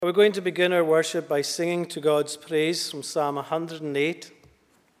We're going to begin our worship by singing to God's praise from Psalm 108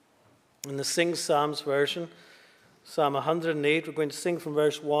 in the Sing Psalms version. Psalm 108, we're going to sing from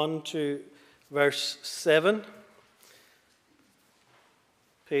verse 1 to verse 7,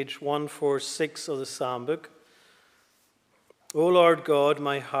 page 146 of the Psalm book. O Lord God,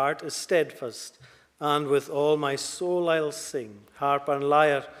 my heart is steadfast, and with all my soul I'll sing. Harp and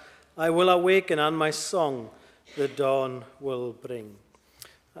lyre I will awaken, and my song the dawn will bring.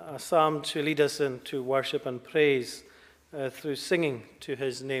 A psalm to lead us into worship and praise through singing to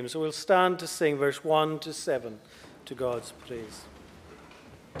his name. So we'll stand to sing verse 1 to 7 to God's praise.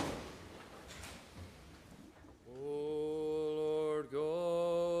 O Lord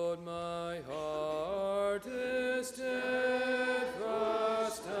God, my heart is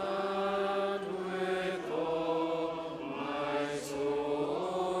steadfast, and with all my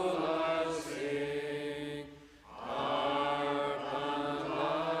soul I'll sing. Harp and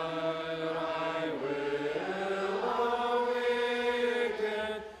lyre I will awaken, and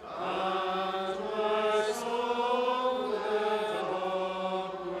my soul the dawn will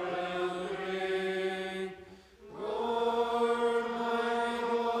bring. Lord my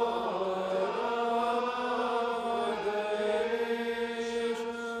God, among the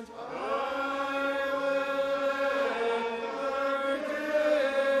nations I will ever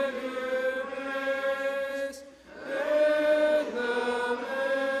give you praise. In the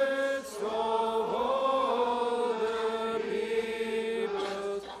midst of all the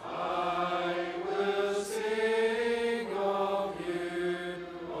peoples, I will sing of you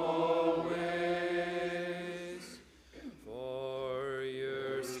always. For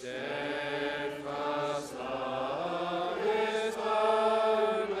your steadfast love is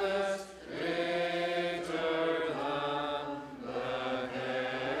boundless, greater than the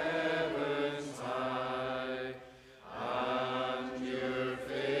heavens high, and your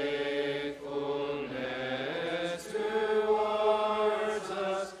faithfulness towards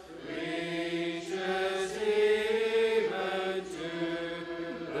us reaches even to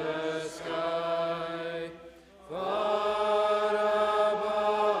the sky. Far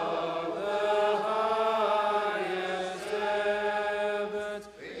above the highest heavens,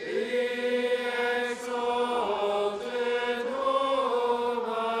 be exalted, O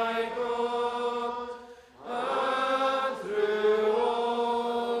my God, and through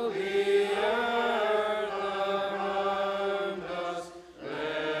all the earth around us,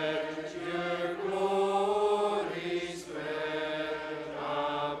 let your glory spread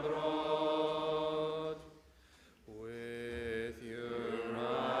abroad. With your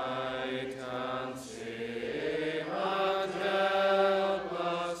right hand save and help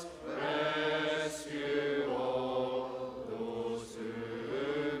us, rescue all those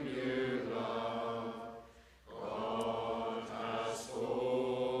whom you love. God has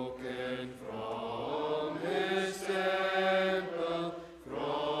spoken from his temple,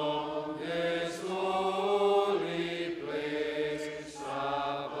 from his holy place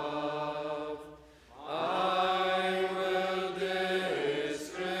above. I will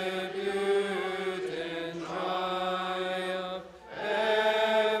distribute in triumph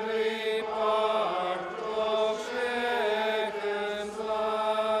every part of Shechem's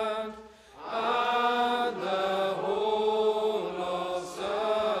land, and the whole of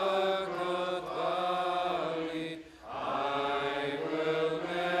Succoth Valley I will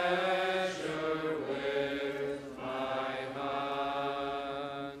measure with my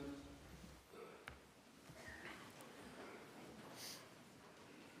hand.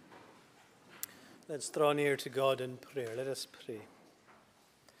 Let's draw near to God in prayer. Let us pray.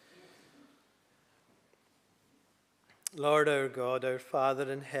 Lord our God, our Father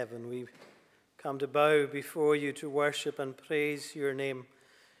in heaven, we come to bow before you to worship and praise your name.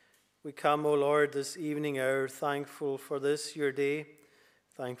 We come, O Lord, this evening hour, thankful for this, your day,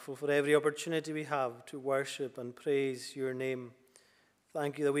 thankful for every opportunity we have to worship and praise your name.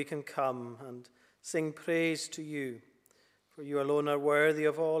 Thank you that we can come and sing praise to you, for you alone are worthy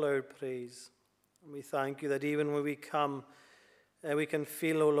of all our praise. And we thank you that even when we come, we can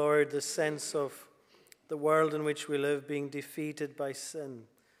feel, O Lord, the sense of the world in which we live being defeated by sin.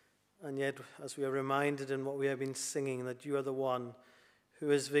 And yet, as we are reminded in what we have been singing, that you are the one who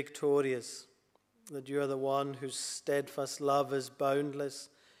is victorious, that you are the one whose steadfast love is boundless.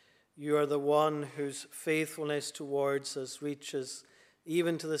 You are the one whose faithfulness towards us reaches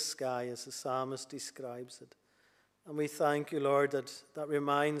even to the sky, as the psalmist describes it. And we thank you, Lord, that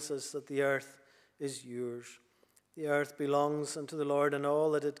reminds us that the earth is yours. The earth belongs unto the Lord and all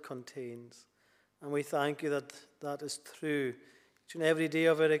that it contains. And we thank you that that is true each and every day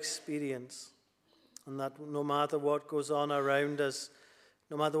of our experience. And that no matter what goes on around us,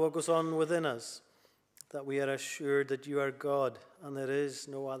 no matter what goes on within us, that we are assured that you are God and there is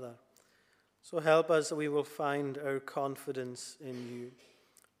no other. So help us that we will find our confidence in you,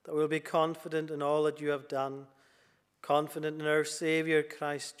 that we'll be confident in all that you have done, confident in our Savior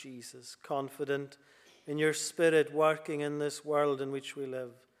Christ Jesus, confident in your Spirit working in this world in which we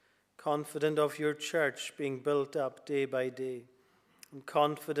live, confident of your church being built up day by day, and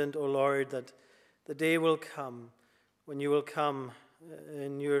confident, O Lord, that the day will come when you will come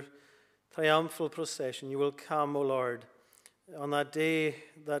in your triumphal procession. You will come, O Lord, on that day,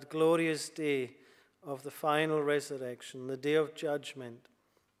 that glorious day of the final resurrection, the day of judgment,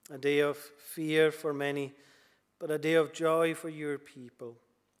 a day of fear for many, but a day of joy for your people,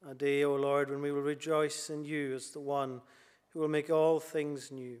 a day, O Lord, when we will rejoice in you as the one who will make all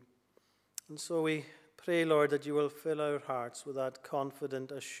things new. And so we pray, Lord, that you will fill our hearts with that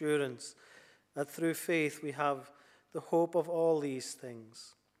confident assurance that through faith we have the hope of all these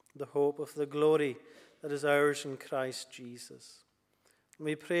things, the hope of the glory that is ours in Christ Jesus. And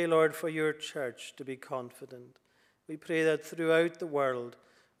we pray, Lord, for your church to be confident. We pray that throughout the world,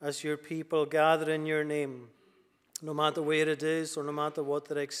 as your people gather in your name, no matter where it is or no matter what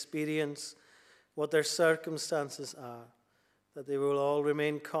their experience, what their circumstances are, that they will all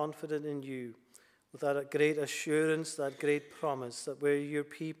remain confident in you with that great assurance, that great promise that where your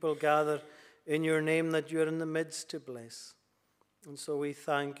people gather in your name, that you are in the midst to bless. And so we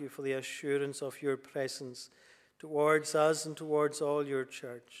thank you for the assurance of your presence towards us and towards all your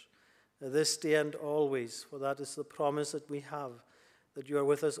church, this day and always, for that is the promise that we have, that you are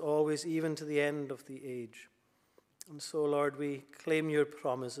with us always, even to the end of the age. And so, Lord, we claim your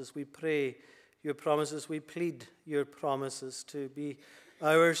promises. We pray your promises. We plead your promises to be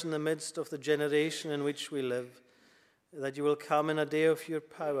ours in the midst of the generation in which we live, that you will come in a day of your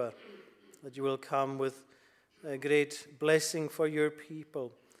power, that you will come with a great blessing for your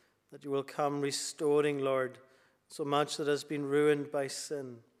people, that you will come restoring, Lord, so much that has been ruined by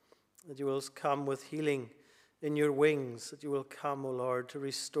sin, that you will come with healing in your wings, that you will come, O Lord, to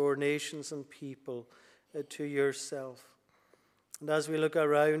restore nations and people to yourself. And as we look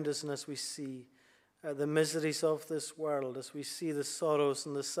around us and as we see the miseries of this world, as we see the sorrows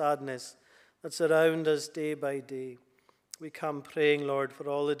and the sadness that surround us day by day, we come praying, Lord, for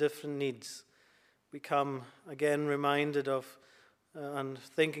all the different needs. We come again reminded of and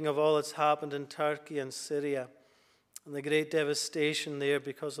thinking of all that's happened in Turkey and Syria and the great devastation there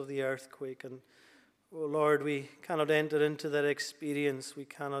because of the earthquake. And, oh Lord, we cannot enter into that experience. We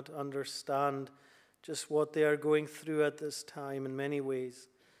cannot understand just what they are going through at this time in many ways.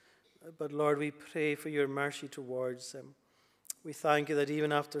 But Lord, we pray for your mercy towards them. We thank you that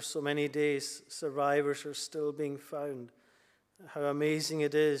even after so many days, survivors are still being found. How amazing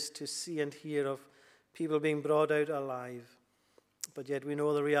it is to see and hear of people being brought out alive. But yet we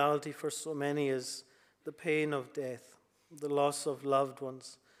know the reality for so many is the pain of death, the loss of loved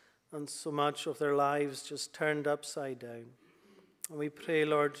ones, and so much of their lives just turned upside down. And we pray,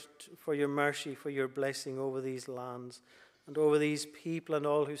 Lord, for your mercy, for your blessing over these lands and over these people and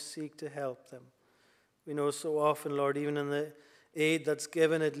all who seek to help them. We know so often, Lord, even in the aid that's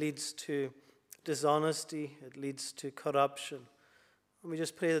given, it leads to dishonesty, it leads to corruption. And we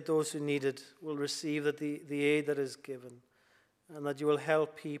just pray that those who need it will receive the aid that is given, and that you will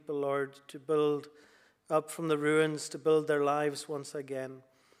help people, Lord, to build up from the ruins, to build their lives once again.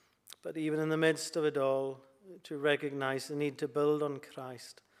 But even in the midst of it all, to recognize the need to build on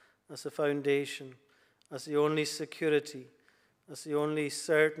Christ as the foundation, as the only security, as the only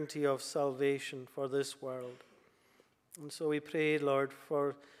certainty of salvation for this world. And so we pray, Lord,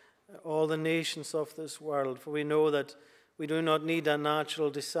 for all the nations of this world, for we know that we do not need a natural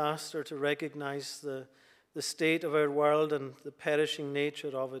disaster to recognize the state of our world and the perishing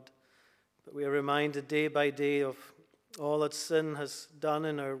nature of it. But we are reminded day by day of all that sin has done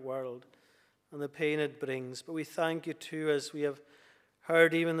in our world and the pain it brings. But we thank you too, as we have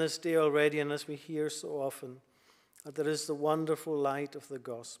heard even this day already, and as we hear so often, that there is the wonderful light of the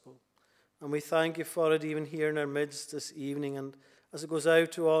gospel. And we thank you for it even here in our midst this evening, and as it goes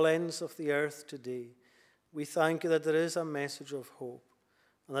out to all ends of the earth today. We thank you that there is a message of hope,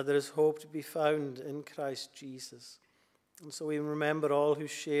 and that there is hope to be found in Christ Jesus. And so we remember all who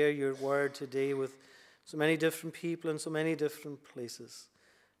share your word today with so many different people in so many different places.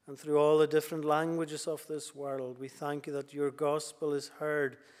 And through all the different languages of this world, we thank you that your gospel is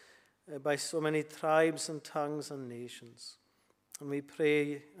heard by so many tribes and tongues and nations. And we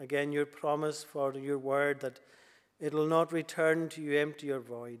pray again your promise for your word, that it will not return to you empty or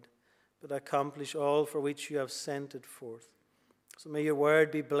void, but accomplish all for which you have sent it forth. So may your word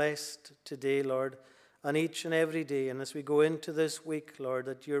be blessed today, Lord, on each and every day. And as we go into this week, Lord,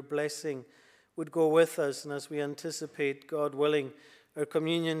 that your blessing would go with us. And as we anticipate, God willing, our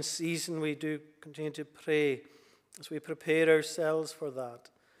communion season, we do continue to pray as we prepare ourselves for that,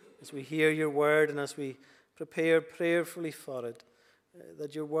 as we hear your word and as we prepare prayerfully for it,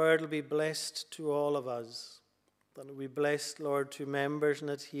 that your word will be blessed to all of us, that it will be blessed, Lord, to members and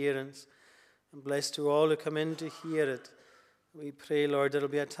adherents, and blessed to all who come in to hear it. We pray, Lord, that it will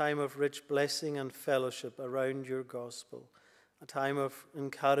be a time of rich blessing and fellowship around your gospel, a time of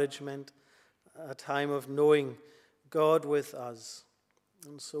encouragement, a time of knowing God with us.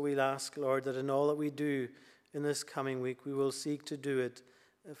 And so we'll ask, Lord, that in all that we do in this coming week, we will seek to do it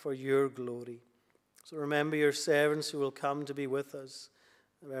for your glory. So remember your servants who will come to be with us,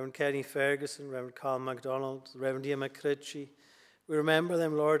 Reverend Kenny Ferguson, Reverend Carl MacDonald, Reverend Ian McCritchie. We remember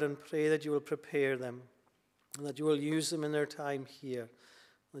them, Lord, and pray that you will prepare them, and that you will use them in their time here,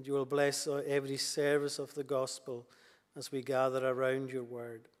 that you will bless every service of the gospel as we gather around your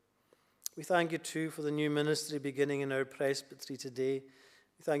word. We thank you, too, for the new ministry beginning in our presbytery today.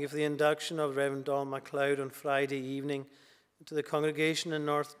 We thank you for the induction of Reverend Don MacLeod on Friday evening to the congregation in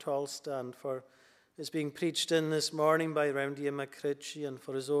North Tolsta, for his being preached in this morning by Reverend Ian McCritchie, and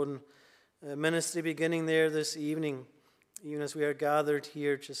for his own ministry beginning there this evening, even as we are gathered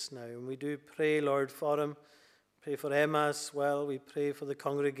here just now. And we do pray, Lord, for him. Pray for Emma as well. We pray for the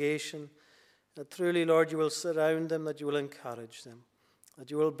congregation, that truly, Lord, you will surround them, that you will encourage them, that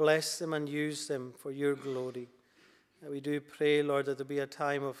you will bless them and use them for your glory. We do pray, Lord, that there be a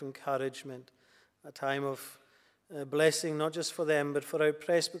time of encouragement, a time of blessing, not just for them, but for our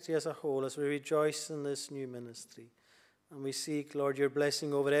presbytery as a whole, as we rejoice in this new ministry. And we seek, Lord, your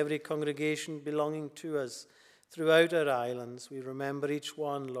blessing over every congregation belonging to us throughout our islands. We remember each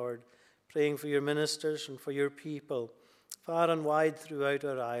one, Lord, praying for your ministers and for your people far and wide throughout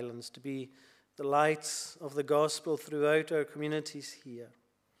our islands, to be the lights of the gospel throughout our communities here.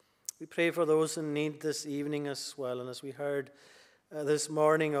 We pray for those in need this evening as well. And as we heard this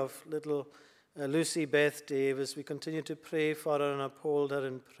morning of little Lucy Beth Davis, we continue to pray for her and uphold her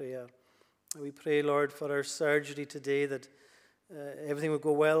in prayer. And we pray, Lord, for her surgery today, that everything would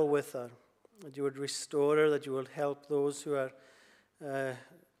go well with her, that you would restore her, that you would help those who are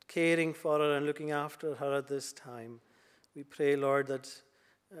caring for her and looking after her at this time. We pray, Lord, that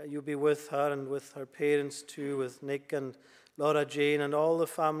you'll be with her and with her parents too, with Nick and Laura Jane and all the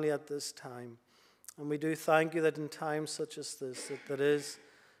family at this time. And we do thank you that in times such as this, that there is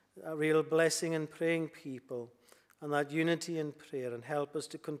a real blessing in praying people and that unity in prayer, and help us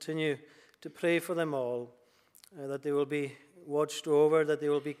to continue to pray for them all, that they will be watched over, that they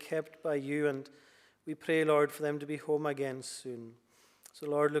will be kept by you, and we pray, Lord, for them to be home again soon. So,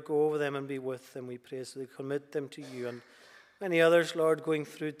 Lord, look over them and be with them, we pray, so we commit them to you. And many others, Lord, going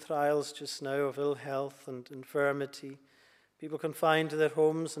through trials just now of ill health and infirmity, people confined to their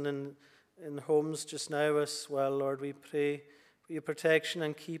homes and in homes just now as well, Lord, we pray for your protection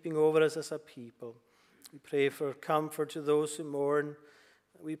and keeping over us as a people. We pray for comfort to those who mourn.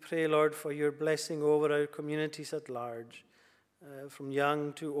 We pray, Lord, for your blessing over our communities at large, from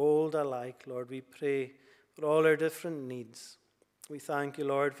young to old alike, Lord. We pray for all our different needs. We thank you,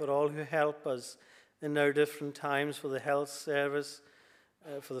 Lord, for all who help us in our different times, for the health service,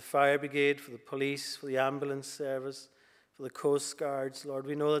 for the fire brigade, for the police, for the ambulance service, for the Coast Guards. Lord,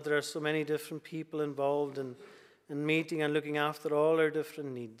 we know that there are so many different people involved in meeting and looking after all our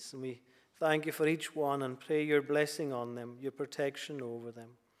different needs. And we thank you for each one and pray your blessing on them, your protection over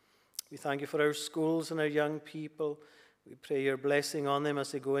them. We thank you for our schools and our young people. We pray your blessing on them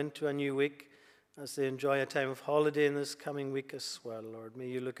as they go into a new week, as they enjoy a time of holiday in this coming week as well, Lord. May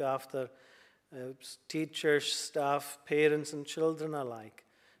you look after teachers, staff, parents, and children alike.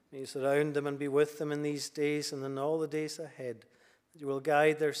 May you surround them and be with them in these days and in all the days ahead, that you will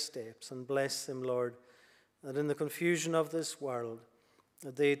guide their steps and bless them, Lord, that in the confusion of this world,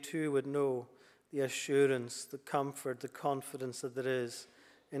 that they too would know the assurance, the comfort, the confidence that there is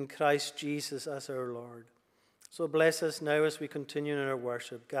in Christ Jesus as our Lord. So bless us now as we continue in our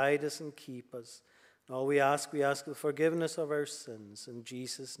worship. Guide us and keep us. And all we ask the forgiveness of our sins. In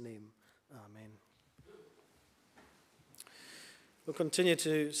Jesus' name, amen. We'll continue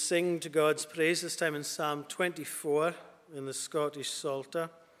to sing to God's praise, this time in Psalm 24 in the Scottish Psalter,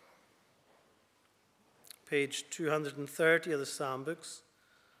 page 230 of the Psalm books.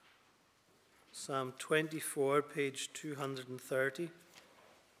 Psalm 24, page 230.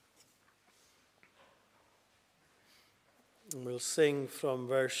 And we'll sing from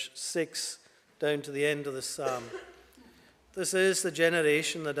verse 6 down to the end of the psalm. This is the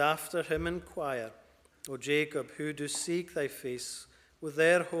generation that after him inquire, O Jacob, who do seek thy face with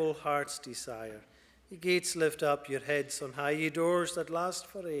their whole heart's desire. Ye gates, lift up your heads on high, ye doors that last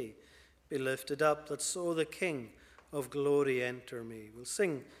for aye. Be lifted up, that so the King of glory enter may. We'll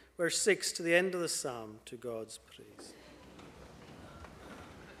sing verse 6 to the end of the psalm, to God's praise.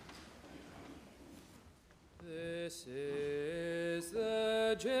 This is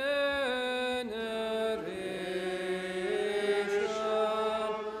the generation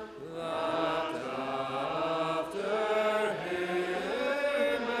that after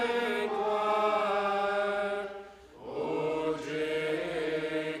him inquire. O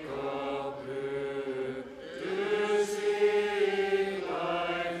Jacob, who to see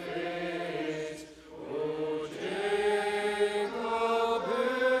thy face. O Jacob, who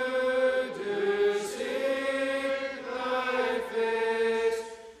to see thy face.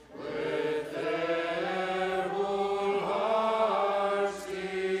 With their whole heart's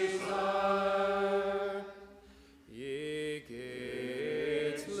desire. Ye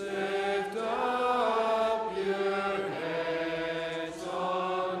gates, lift up your heads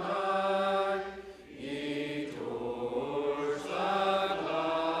on high. Ye doors that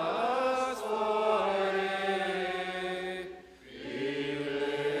last for aye. Be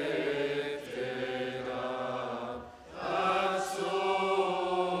lifted up, that so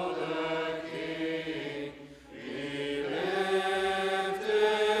the King. Be lifted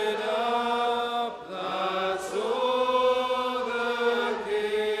up, that so the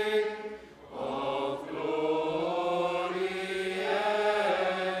King of glory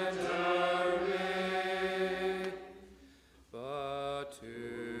enter may. But to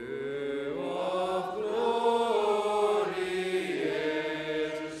of glory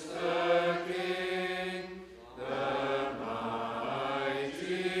is the King, the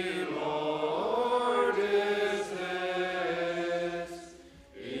mighty Lord is this,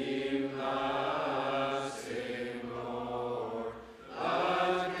 everlasting Lord,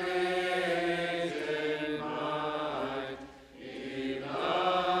 that great in might, everlasting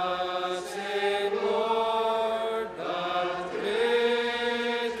Lord, that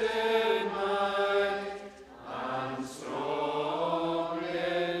great in might, and strong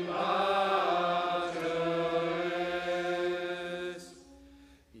in battle is.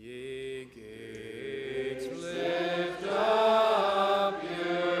 Ye gates, lift up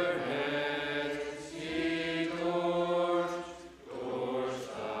your heads, ye doors, doors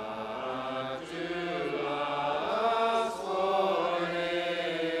that do last for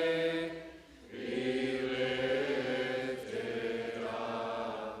aye. Be lifted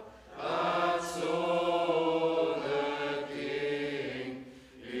up, that so the King.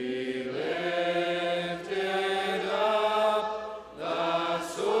 Be lifted up, that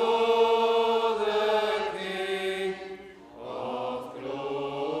so the King of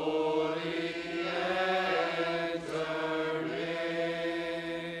glory enter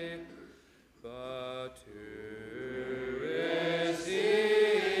may. But who is he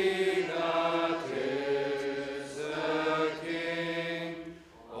that is the King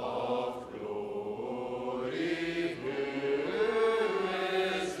of glory? Who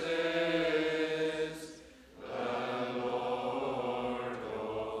is this? The Lord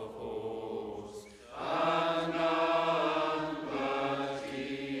of hosts, and none but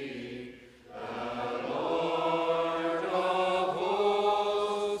he. The Lord of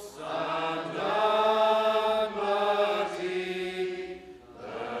hosts, and none but he.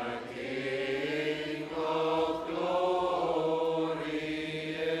 The King of glory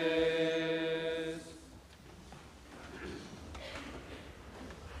is.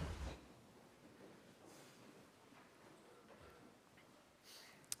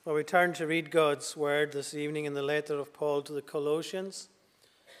 Well, we turn to read God's word this evening in the letter of Paul to the Colossians.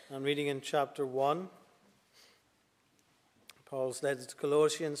 I'm reading in chapter 1. Paul's letter to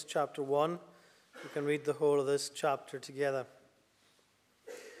Colossians, chapter 1. We can read the whole of this chapter together.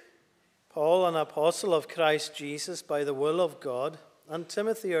 Paul, an apostle of Christ Jesus by the will of God, and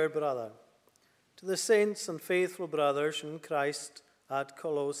Timothy, our brother, to the saints and faithful brothers in Christ at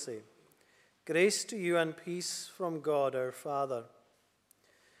Colossae, grace to you and peace from God our Father.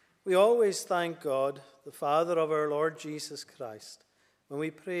 We always thank God, the Father of our Lord Jesus Christ, when we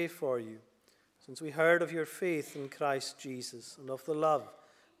pray for you, since we heard of your faith in Christ Jesus and of the love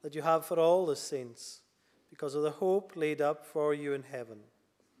that you have for all the saints, because of the hope laid up for you in heaven.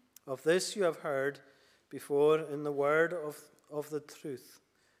 Of this you have heard before in the word of the truth,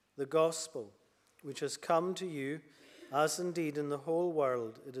 the gospel, which has come to you, as indeed in the whole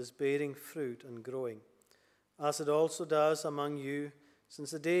world it is bearing fruit and growing, as it also does among you,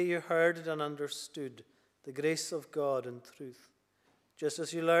 since the day you heard it and understood the grace of God in truth, just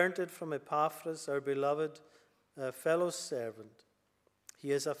as you learned it from Epaphras, our beloved fellow servant.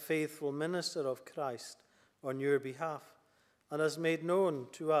 he is a faithful minister of Christ on your behalf, and has made known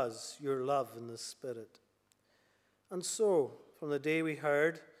to us your love in the Spirit. And so, from the day we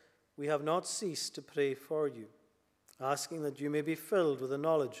heard, we have not ceased to pray for you, asking that you may be filled with the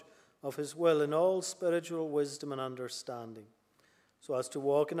knowledge of his will in all spiritual wisdom and understanding, so as to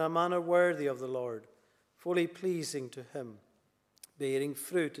walk in a manner worthy of the Lord, fully pleasing to him, bearing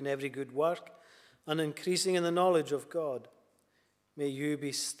fruit in every good work, and increasing in the knowledge of God. May you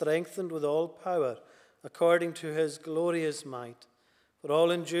be strengthened with all power, according to his glorious might, for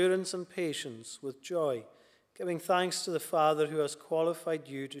all endurance and patience with joy, giving thanks to the Father who has qualified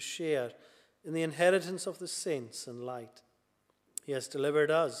you to share in the inheritance of the saints in light. He has delivered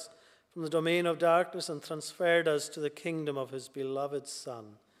us from the domain of darkness and transferred us to the kingdom of his beloved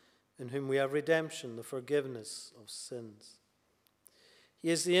Son, in whom we have redemption, the forgiveness of sins. He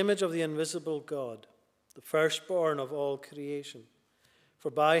is the image of the invisible God, the firstborn of all creation.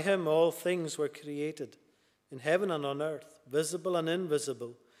 For by him all things were created, in heaven and on earth, visible and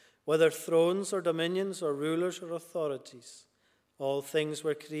invisible, whether thrones or dominions or rulers or authorities. All things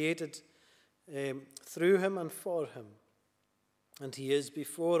were created through him and for him. And he is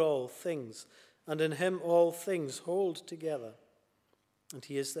before all things, and in him all things hold together. And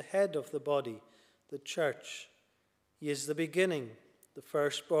he is the head of the body, the church. He is the beginning, the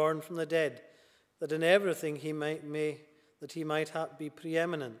firstborn from the dead, that in everything he might be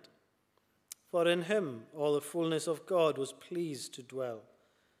preeminent. For in him all the fullness of God was pleased to dwell,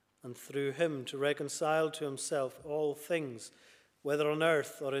 and through him to reconcile to himself all things, whether on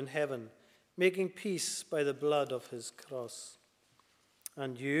earth or in heaven, making peace by the blood of his cross.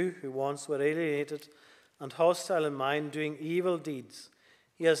 And you, who once were alienated and hostile in mind, doing evil deeds,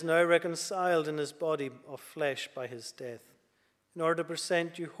 he has now reconciled in his body of flesh by his death, in order to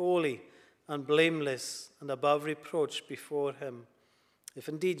present you holy and blameless and above reproach before him, if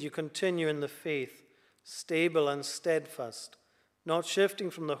indeed you continue in the faith, stable and steadfast, not shifting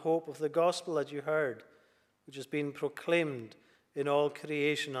from the hope of the gospel that you heard, which has been proclaimed in all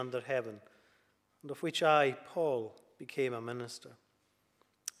creation under heaven, and of which I, Paul, became a minister.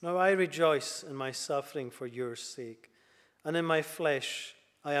 Now I rejoice in my suffering for your sake, and in my flesh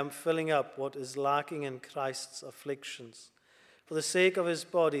I am filling up what is lacking in Christ's afflictions, for the sake of his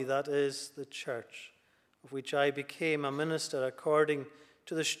body, that is, the church, of which I became a minister according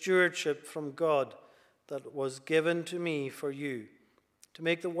to the stewardship from God that was given to me for you, to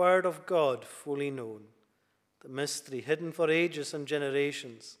make the word of God fully known, the mystery hidden for ages and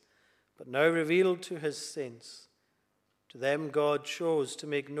generations, but now revealed to his saints. To them God chose to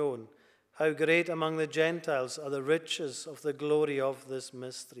make known how great among the Gentiles are the riches of the glory of this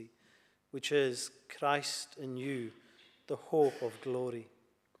mystery, which is Christ in you, the hope of glory.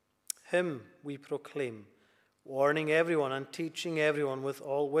 Him we proclaim, warning everyone and teaching everyone with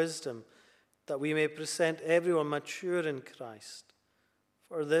all wisdom, that we may present everyone mature in Christ.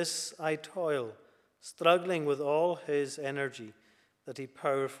 For this I toil, struggling with all his energy, that he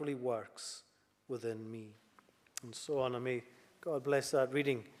powerfully works within me. And so on, and may God bless that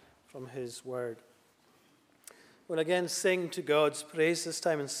reading from his word. We'll again sing to God's praise, this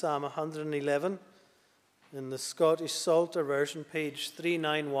time in Psalm 111, in the Scottish Psalter version, page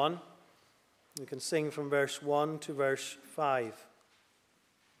 391. We can sing from verse 1 to verse 5.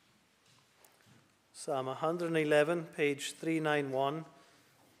 Psalm 111, page 391,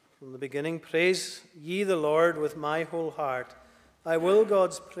 from the beginning. Praise ye the Lord with my whole heart. I will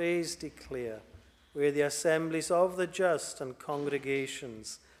God's praise declare, where the assemblies of the just and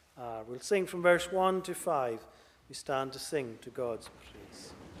congregations are. We'll sing from verse 1 to 5. We stand to sing to God's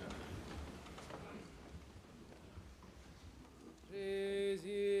praise. Praise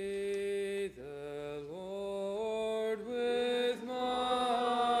ye the Lord with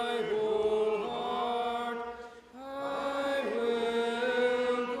my whole heart. I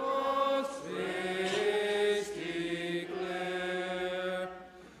will God's praise declare,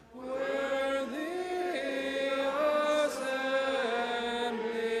 where the assemblies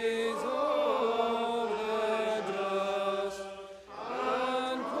of the just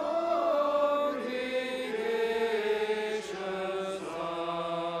and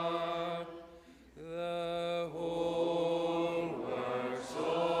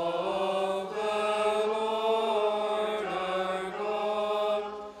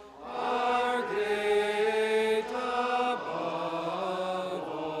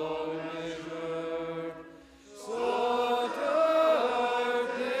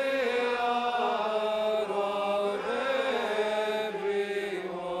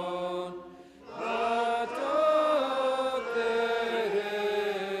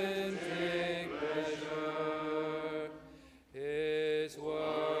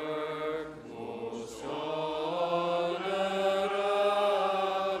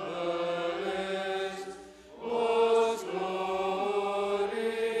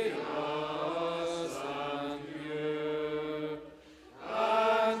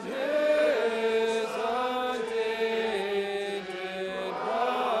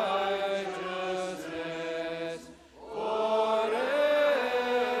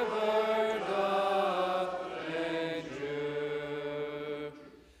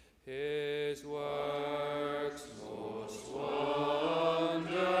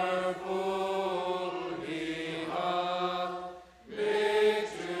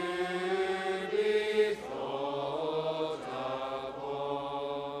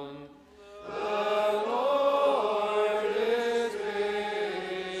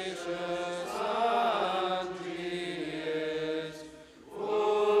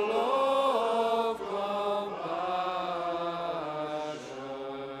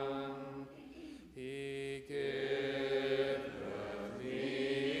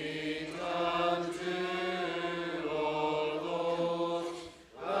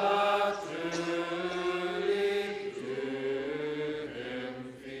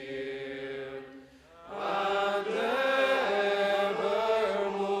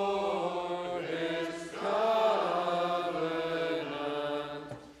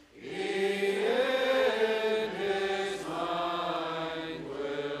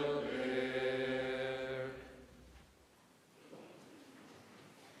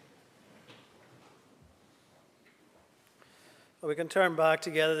Well, we can turn back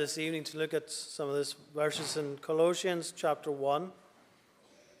together this evening to look at some of these verses in Colossians chapter 1.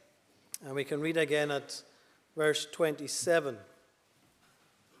 And we can read again at verse 27.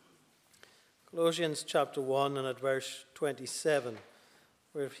 Colossians chapter 1 and at verse 27,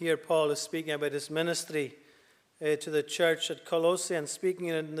 where here Paul is speaking about his ministry to the church at Colossae, and speaking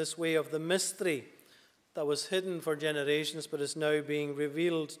in this way of the mystery that was hidden for generations but is now being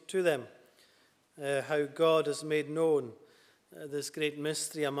revealed to them, how God has made known this great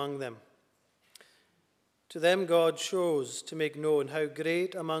mystery among them. To them God chose to make known how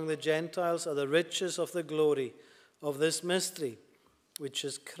great among the Gentiles are the riches of the glory of this mystery, which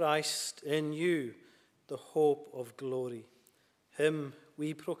is Christ in you, the hope of glory. Him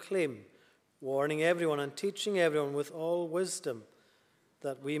we proclaim, warning everyone and teaching everyone with all wisdom,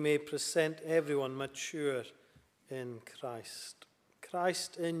 that we may present everyone mature in Christ.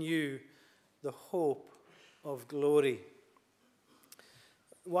 Christ in you, the hope of glory.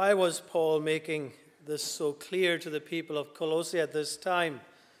 Why was Paul making this so clear to the people of Colossae at this time?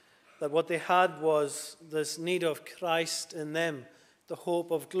 That what they had was this need of Christ in them, the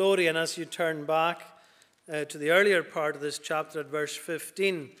hope of glory. And as you turn back to the earlier part of this chapter at verse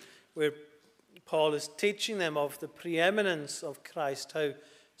 15, where Paul is teaching them of the preeminence of Christ, how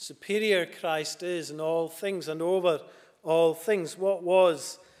superior Christ is in all things and over all things. What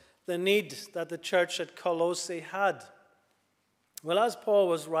was the need that the church at Colossae had? Well, as Paul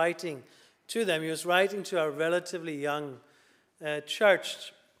was writing to them, he was writing to a relatively young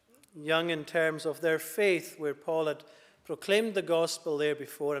church, young in terms of their faith, where Paul had proclaimed the gospel there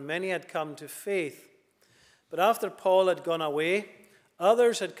before, and many had come to faith. But after Paul had gone away,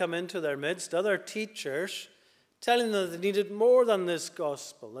 others had come into their midst, other teachers, telling them that they needed more than this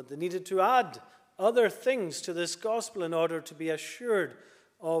gospel, that they needed to add other things to this gospel in order to be assured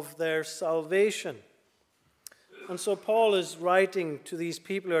of their salvation. And so Paul is writing to these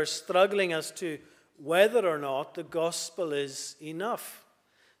people who are struggling as to whether or not the gospel is enough.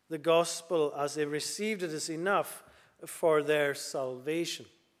 The gospel, as they received it, is enough for their salvation.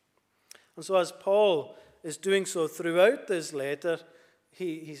 And so as Paul is doing so throughout this letter,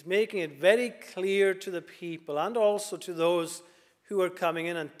 he's making it very clear to the people and also to those who are coming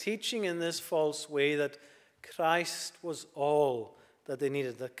in and teaching in this false way that Christ was all that they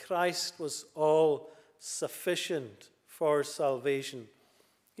needed, that Christ was all sufficient for salvation.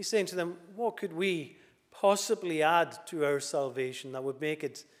 He's saying to them, what could we possibly add to our salvation that would make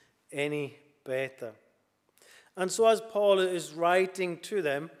it any better? And so as Paul is writing to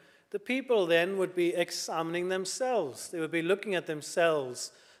them, the people then would be examining themselves. They would be looking at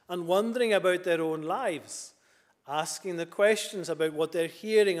themselves and wondering about their own lives, asking the questions about what they're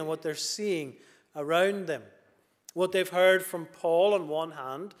hearing and what they're seeing around them. What they've heard from Paul on one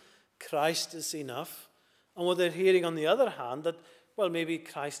hand, Christ is enough. And what they're hearing on the other hand, that, well, maybe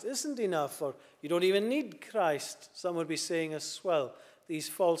Christ isn't enough, or you don't even need Christ. Some would be saying as well. These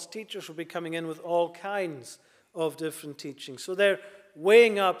false teachers will be coming in with all kinds of different teachings. So they're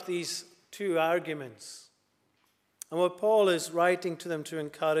weighing up these two arguments. And what Paul is writing to them to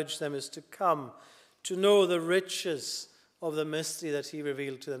encourage them is to come to know the riches of the mystery that he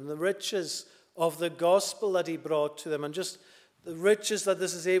revealed to them, the riches of the gospel that he brought to them, and just the riches that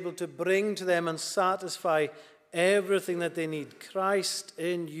this is able to bring to them and satisfy everything that they need. Christ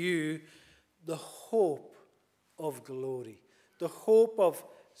in you, the hope of glory, the hope of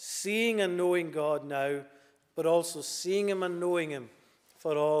seeing and knowing God now, but also seeing him and knowing him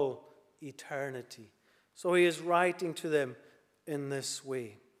for all eternity. So he is writing to them in this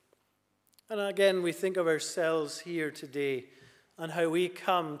way. And again, we think of ourselves here today and how we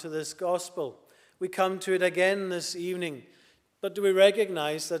come to this gospel. We come to it again this evening. But do we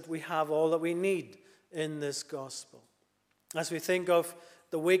recognize that we have all that we need in this gospel? As we think of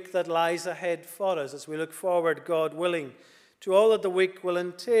the week that lies ahead for us, as we look forward, God willing, to all that the week will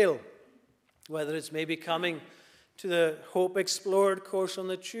entail, whether it's maybe coming to the Hope Explored course on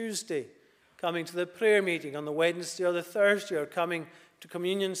the Tuesday, coming to the prayer meeting on the Wednesday or the Thursday, or coming to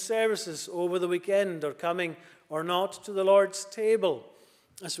communion services over the weekend, or coming or not to the Lord's table.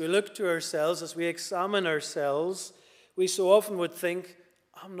 As we look to ourselves, as we examine ourselves, we so often would think,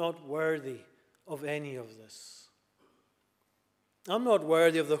 I'm not worthy of any of this. I'm not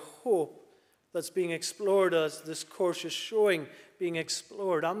worthy of the hope that's being explored as this course is showing, being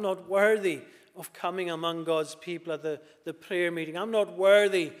explored. I'm not worthy of coming among God's people at the prayer meeting. I'm not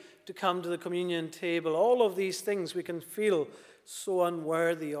worthy to come to the communion table. All of these things we can feel so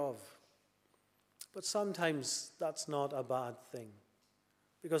unworthy of. But sometimes that's not a bad thing,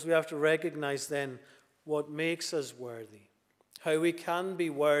 because we have to recognize then what makes us worthy, how we can be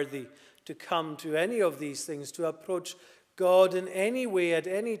worthy to come to any of these things, to approach God in any way at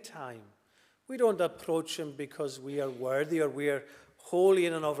any time. We don't approach him because we are worthy or we are holy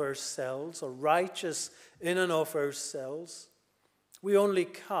in and of ourselves or righteous in and of ourselves. We only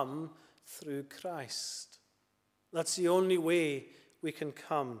come through Christ. That's the only way we can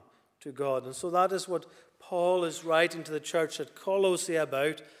come to God. And so that is what Paul is writing to the church at Colossae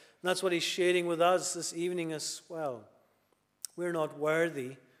about. And that's what he's sharing with us this evening as well. We're not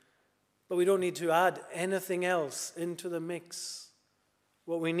worthy, but we don't need to add anything else into the mix.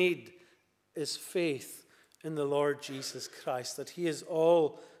 What we need is faith in the Lord Jesus Christ, that he is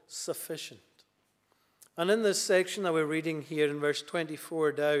all sufficient. And in this section that we're reading here in verse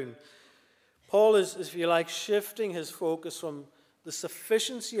 24 down, Paul is, if you like, shifting his focus from the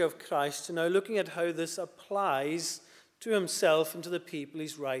sufficiency of Christ to now looking at how this applies to himself and to the people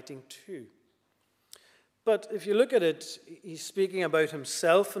he's writing to. But if you look at it, he's speaking about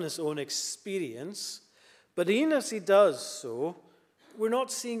himself and his own experience, but even as he does so, we're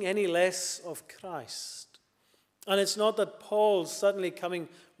not seeing any less of Christ. And it's not that Paul's suddenly coming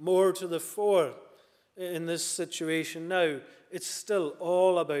more to the fore in this situation now. It's still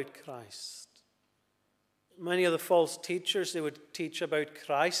all about Christ. Many of the false teachers, they would teach about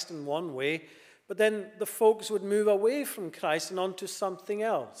Christ in one way, but then the focus would move away from Christ and onto something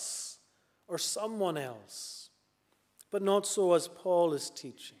else or someone else. But not so as Paul is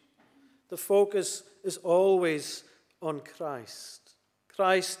teaching. The focus is always on Christ.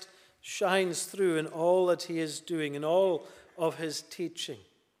 Christ shines through in all that he is doing, in all of his teaching.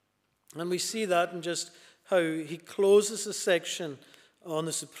 And we see that in just how he closes the section on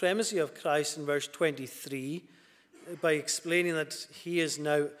the supremacy of Christ in verse 23 by explaining that he is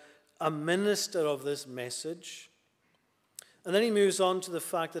now a minister of this message. And then he moves on to the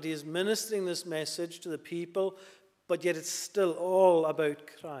fact that he is ministering this message to the people, but yet it's still all about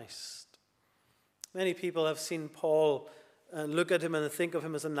Christ. Many people have seen Paul and look at him and think of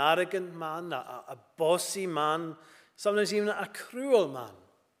him as an arrogant man, a bossy man, sometimes even a cruel man.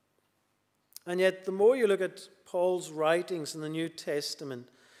 And yet the more you look at Paul's writings in the New Testament,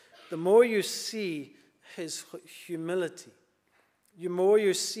 the more you see his humility. The more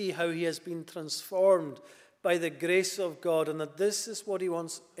you see how he has been transformed by the grace of God, and that this is what he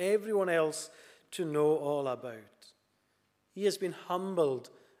wants everyone else to know all about. He has been humbled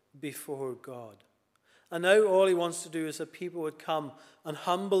before God. And now all he wants to do is that people would come and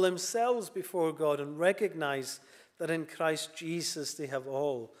humble themselves before God and recognize that in Christ Jesus they have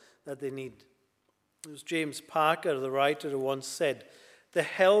all that they need. It was James Parker, the writer, who once said, "The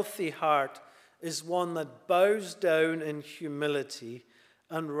healthy heart is one that bows down in humility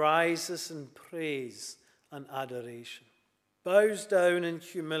and rises in praise and adoration." Bows down in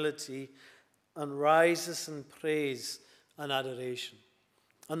humility and rises in praise and adoration.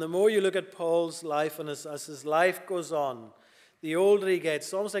 And the more you look at Paul's life, and as his life goes on, the older he gets,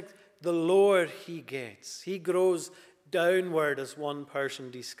 it's almost like the lower he gets. He grows downward, as one person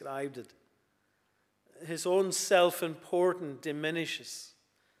described it. His own self-importance diminishes,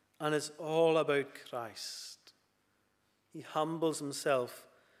 and it's all about Christ. He humbles himself,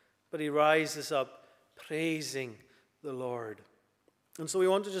 but he rises up praising the Lord. And so we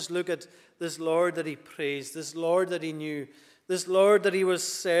want to just look at this Lord that he praised, this Lord that he knew, this Lord that he was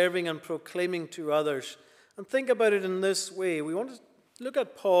serving and proclaiming to others. And think about it in this way. We want to look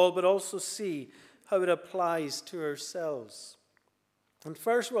at Paul, but also see how it applies to ourselves. And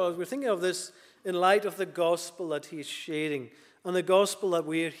first of all, we're thinking of this in light of the gospel that he's sharing and the gospel that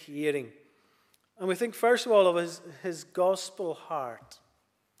we're hearing. And we think first of all of his gospel heart.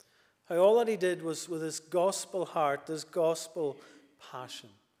 How all that he did was with his gospel heart, this gospel passion.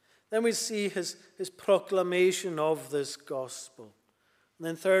 Then we see his proclamation of this gospel. And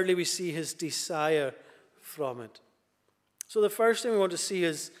then thirdly, we see his desire from it. So the first thing we want to see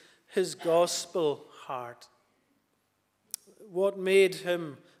is his gospel heart. What made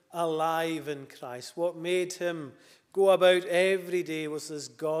him alive in Christ? What made him go about every day was this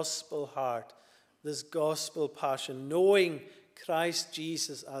gospel heart, this gospel passion, knowing Christ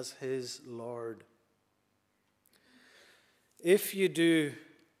Jesus as his Lord. If you do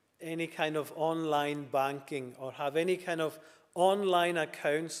any kind of online banking or have any kind of online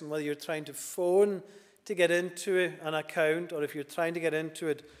accounts, and whether you're trying to phone to get into an account or if you're trying to get into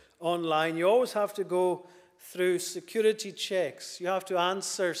it online, you always have to go through security checks. You have to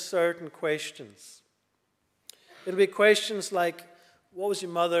answer certain questions. It'll be questions like, what was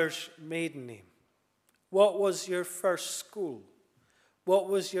your mother's maiden name? What was your first school? What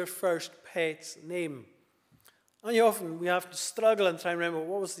was your first pet's name? And we have to struggle and try and remember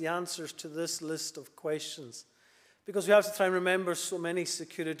what was the answers to this list of questions. Because we have to try and remember so many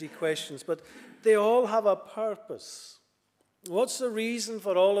security questions. But they all have a purpose. What's the reason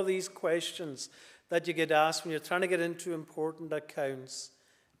for all of these questions that you get asked when you're trying to get into important accounts?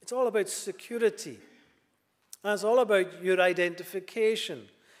 It's all about security. And it's all about your identification,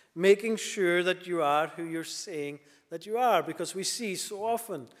 making sure that you are who you're saying that you are, because we see so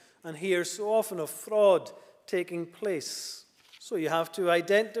often and hear so often of fraud taking place. So you have to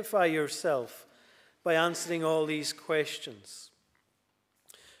identify yourself by answering all these questions.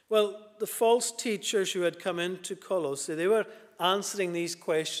 Well, the false teachers who had come into Colossae, they were answering these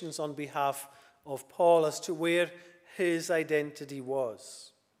questions on behalf of Paul as to where his identity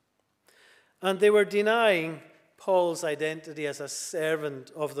was. And they were denying Paul's identity as a servant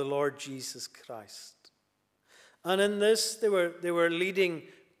of the Lord Jesus Christ. And in this, they were leading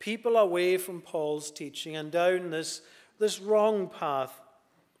people away from Paul's teaching and down this wrong path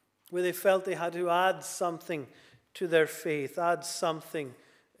where they felt they had to add something to their faith, add something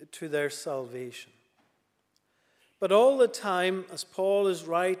to their salvation. But all the time, as Paul is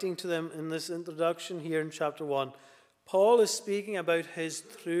writing to them in this introduction here in chapter 1, Paul is speaking about his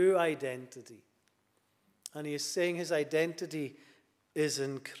true identity. And he is saying his identity is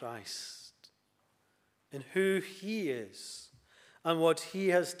in Christ, in who he is and what he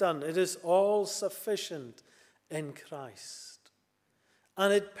has done. It is all sufficient in Christ.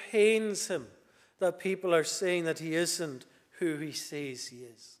 And it pains him that people are saying that he isn't who he says he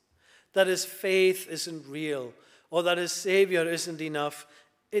is, that his faith isn't real, or that his Savior isn't enough.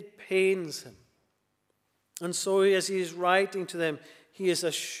 It pains him. And so as he is writing to them, he is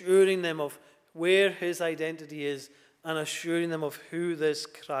assuring them of where his identity is and assuring them of who this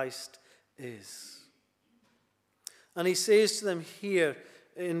Christ is. And he says to them here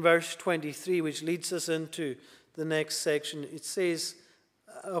in verse 23, which leads us into the next section, it says,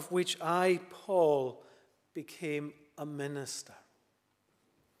 of which I, Paul, became a minister.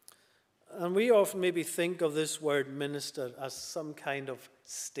 And we often maybe think of this word minister as some kind of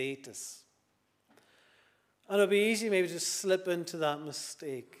status. And it'll be easy maybe to slip into that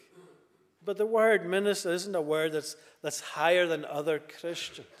mistake. But the word minister isn't a word that's higher than other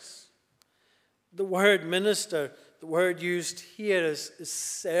Christians. The word minister, the word used here is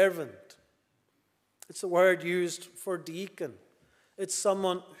servant. It's a word used for deacon. It's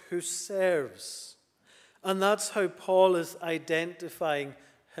someone who serves. And that's how Paul is identifying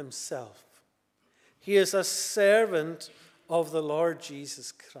himself. He is a servant of the Lord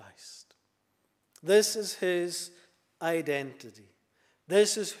Jesus Christ. This is his identity.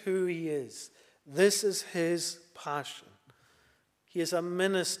 This is who he is. This is his passion. He is a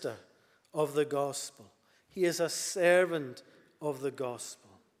minister of the gospel. He is a servant of the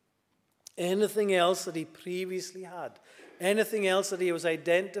gospel. Anything else that he previously had, anything else that he was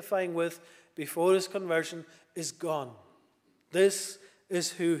identifying with before his conversion is gone. This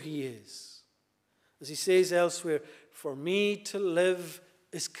is who he is. As he says elsewhere, for me to live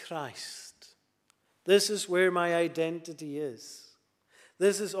is Christ. This is where my identity is.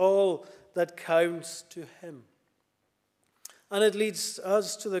 This is all that counts to him. And it leads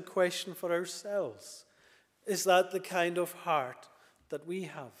us to the question for ourselves. Is that the kind of heart that we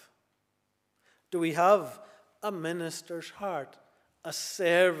have? Do we have a minister's heart, a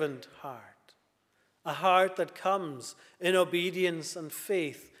servant heart, a heart that comes in obedience and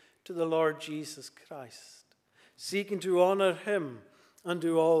faith to the Lord Jesus Christ, seeking to honor him and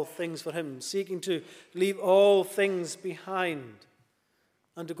do all things for him, seeking to leave all things behind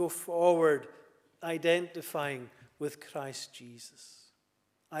and to go forward identifying with Christ Jesus?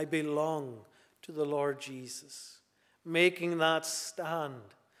 I belong to the Lord Jesus, making that stand,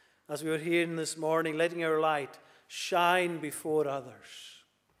 as we were hearing this morning, letting our light shine before others.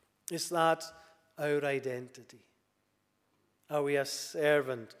 Is that our identity? Are we a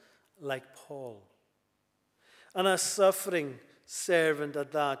servant like Paul? And a suffering servant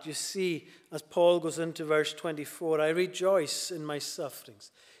at that. You see, as Paul goes into verse 24, I rejoice in my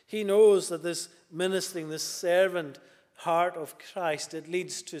sufferings. He knows that this ministering, this servant heart of Christ, it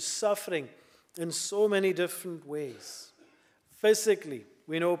leads to suffering in so many different ways. Physically,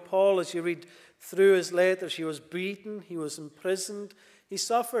 we know Paul, as you read through his letters, he was beaten, he was imprisoned, he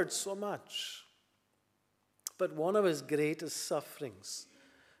suffered so much. But one of his greatest sufferings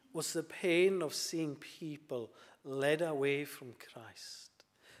was the pain of seeing people led away from Christ.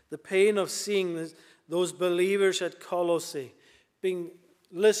 The pain of seeing those believers at Colossae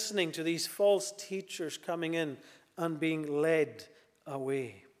listening to these false teachers coming in and being led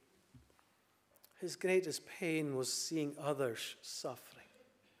away. His greatest pain was seeing others suffering.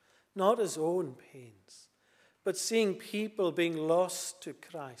 Not his own pains, but seeing people being lost to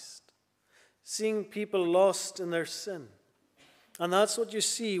Christ. Seeing people lost in their sin. And that's what you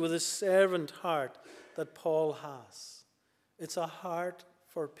see with the servant heart that Paul has. It's a heart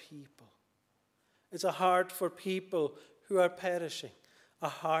for people. It's a heart for people who are perishing, a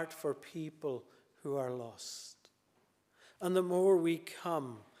heart for people who are lost. And the more we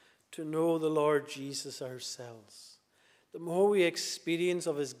come to know the Lord Jesus ourselves, the more we experience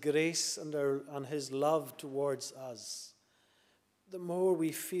of his grace and his love towards us, the more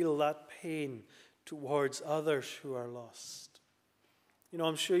we feel that pain towards others who are lost. You know,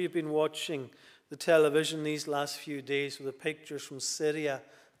 I'm sure you've been watching the television these last few days with the pictures from Syria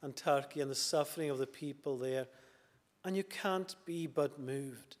and Turkey and the suffering of the people there, and you can't be but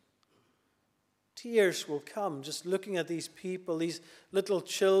moved. Tears will come just looking at these people, these little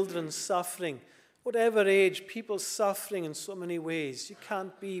children suffering, whatever age, people suffering in so many ways. You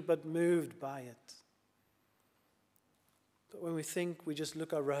can't be but moved by it. But when we think, we just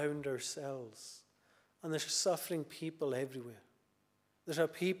look around ourselves, and there's suffering people everywhere. There are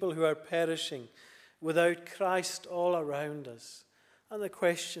people who are perishing without Christ all around us. And the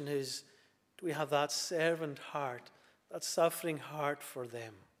question is, do we have that servant heart, that suffering heart for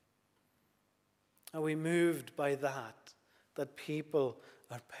them? Are we moved by that people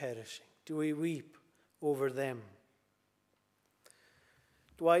are perishing? Do we weep over them?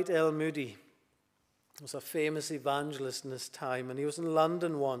 Dwight L. Moody was a famous evangelist in his time, and he was in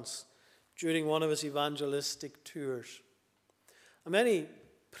London once during one of his evangelistic tours. And many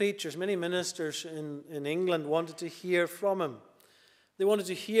preachers, many ministers in England wanted to hear from him. They wanted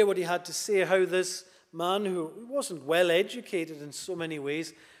to hear what he had to say, how this man who wasn't well educated in so many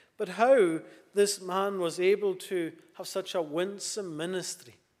ways, but how this man was able to have such a winsome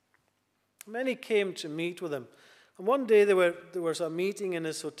ministry. Many came to meet with him. And one day there was a meeting in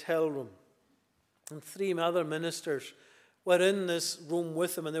his hotel room. And 3 other ministers were in this room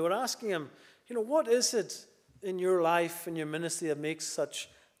with him. And they were asking him, you know, what is it in your life and your ministry that makes such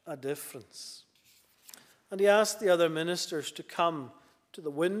a difference? And he asked the other ministers to come to the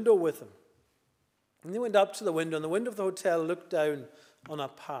window with him. And they went up to the window, and the window of the hotel looked down on a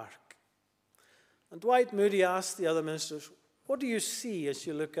park. And Dwight Moody asked the other ministers, what do you see as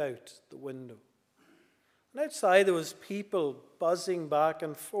you look out the window? And outside there was people buzzing back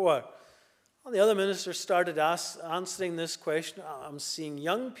and forth. And the other ministers started answering this question. I'm seeing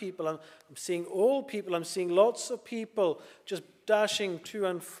young people, I'm seeing old people, I'm seeing lots of people just dashing to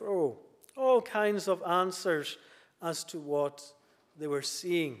and fro. All kinds of answers as to what they were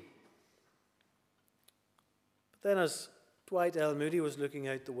seeing. But then as Dwight L. Moody was looking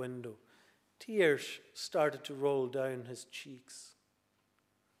out the window, tears started to roll down his cheeks.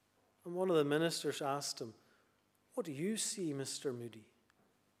 And one of the ministers asked him, what do you see, Mr. Moody?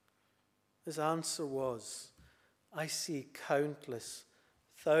 His answer was, I see countless,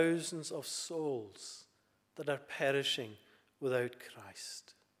 thousands of souls that are perishing without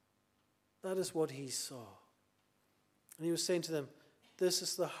Christ. That is what he saw. And he was saying to them, this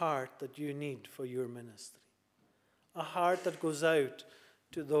is the heart that you need for your ministry. A heart that goes out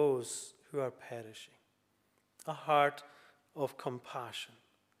to those who are perishing. A heart of compassion.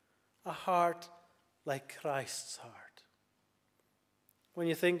 A heart like Christ's heart. When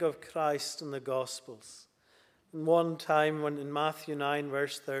you think of Christ in the Gospels, in one time when in Matthew 9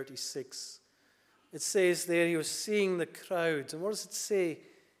 verse 36, it says there he was seeing the crowds. And what does it say?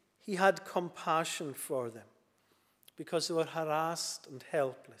 He had compassion for them because they were harassed and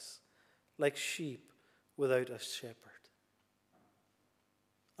helpless like sheep without a shepherd.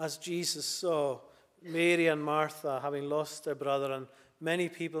 As Jesus saw Mary and Martha having lost their brother and many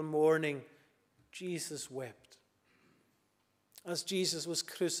people mourning, Jesus wept. As Jesus was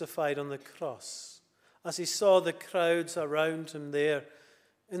crucified on the cross, as he saw the crowds around him there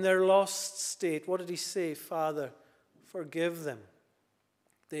in their lost state, what did he say? Father, forgive them.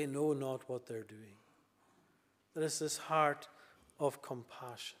 They know not what they're doing. There is this heart of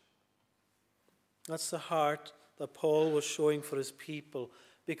compassion. That's the heart that Paul was showing for his people,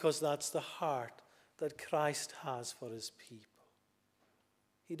 because that's the heart that Christ has for his people.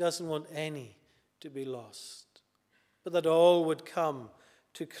 He doesn't want any to be lost, but that all would come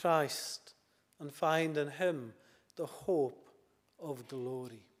to Christ and find in him the hope of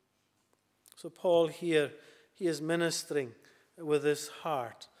glory. So Paul here, he is ministering with this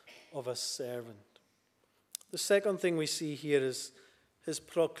heart of a servant. The second thing we see here is his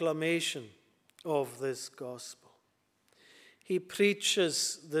proclamation of this gospel. He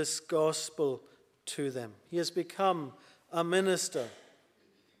preaches this gospel to them. He has become a minister,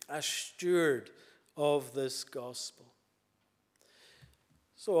 a steward of this gospel.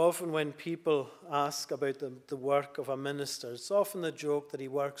 So often when people ask about the work of a minister, it's often the joke that he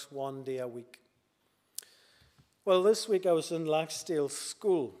works one day a week. Well, this week I was in Laxdale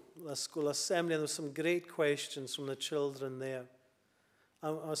School, the school assembly, and there were some great questions from the children there.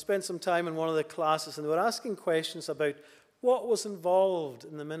 I spent some time in one of the classes, and they were asking questions about what was involved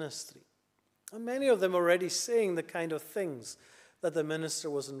in the ministry. And many of them already saying the kind of things that the minister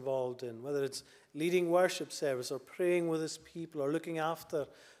was involved in, whether it's leading worship service or praying with his people or looking after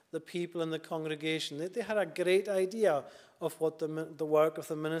the people in the congregation. They had a great idea of what the work of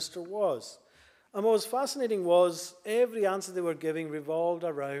the minister was. And what was fascinating was every answer they were giving revolved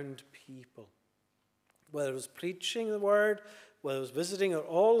around people. Whether it was preaching the word, whether it was visiting, or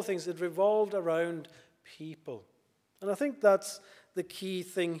all the things, it revolved around people. And I think that's the key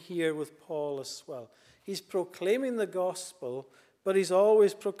thing here with Paul as well. He's proclaiming the gospel, but he's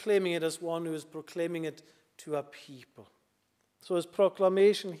always proclaiming it as one who is proclaiming it to a people. So his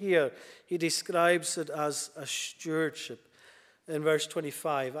proclamation here, he describes it as a stewardship. In verse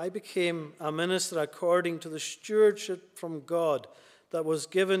 25, I became a minister according to the stewardship from God that was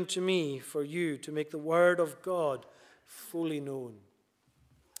given to me for you to make the word of God fully known.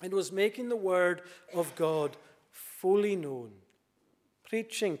 It was making the word of God fully known,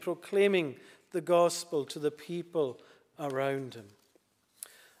 preaching, proclaiming the gospel to the people around him.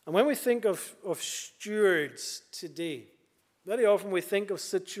 And when we think of stewards today, very often we think of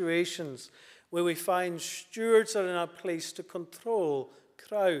situations where we find stewards are in a place to control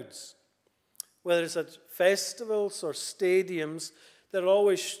crowds. Whether it's at festivals or stadiums, there are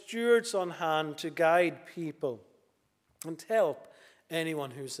always stewards on hand to guide people and help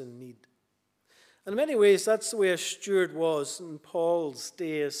anyone who's in need. In many ways, that's the way a steward was in Paul's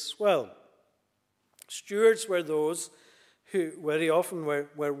day as well. Stewards were those who very often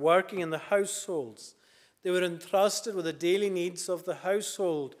were working in the households. They were entrusted with the daily needs of the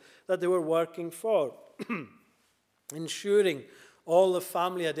household that they were working for, ensuring all the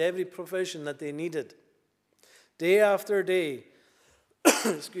family had every provision that they needed. Day after day,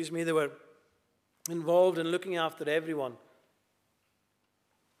 they were involved in looking after everyone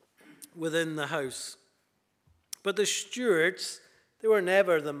within the house. But the stewards, they were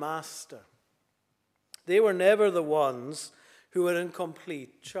never the master. They were never the ones who were in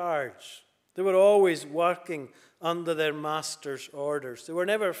complete charge. They were always working under their master's orders. They were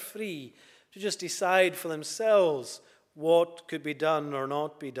never free to just decide for themselves what could be done or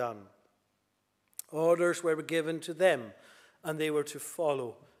not be done. Orders were given to them, and they were to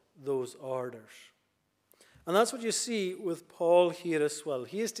follow those orders. And that's what you see with Paul here as well.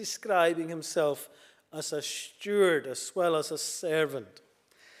 He is describing himself as a steward as well as a servant.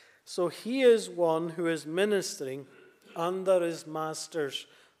 So he is one who is ministering under his master's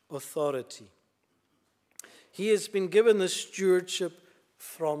authority. He has been given the stewardship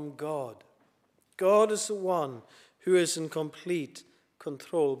from God. God is the one who is in complete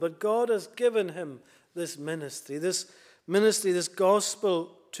control. But God has given him this ministry, this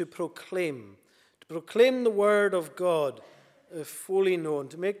gospel to proclaim the word of God fully known,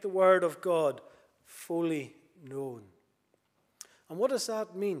 to make the word of God fully known. And what does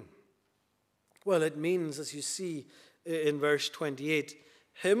that mean? Well, it means, as you see in verse 28,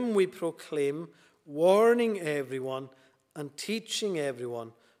 him we proclaim, warning everyone and teaching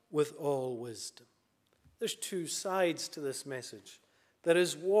everyone with all wisdom. There's two sides to this message. There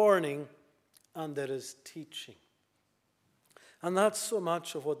is warning and there is teaching. And that's so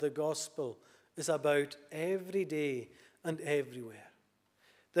much of what the gospel is about every day and everywhere.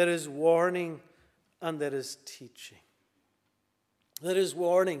 There is warning and there is teaching. There is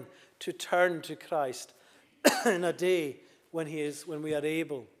warning to turn to Christ in a day when we are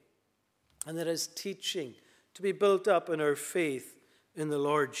able. And there is teaching to be built up in our faith in the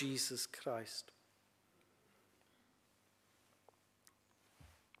Lord Jesus Christ.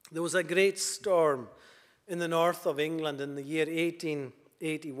 There was a great storm in the north of England in the year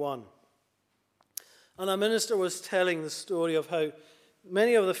 1881. And a minister was telling the story of how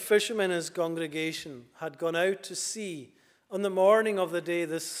many of the fishermen in his congregation had gone out to sea on the morning of the day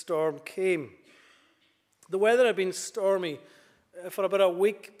this storm came. The weather had been stormy for about a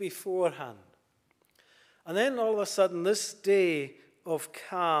week beforehand. And then all of a sudden, this day of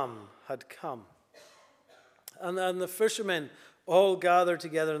calm had come. And the fishermen all gathered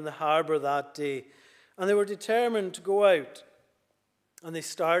together in the harbour that day. And they were determined to go out. And they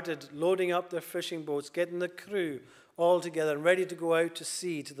started loading up their fishing boats, getting the crew all together and ready to go out to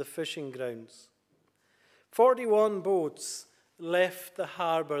sea to the fishing grounds. 41 boats left the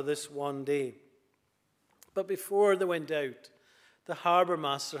harbour this one day. But before they went out, the harbour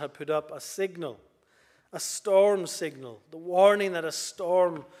master had put up a signal, a storm signal, the warning that a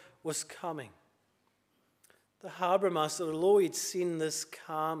storm was coming. The harbour master, although he'd seen this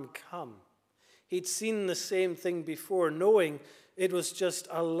calm come, he'd seen the same thing before, knowing It was just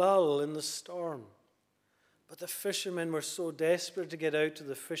a lull in the storm. But the fishermen were so desperate to get out to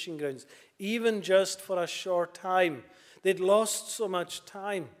the fishing grounds, even just for a short time. They'd lost so much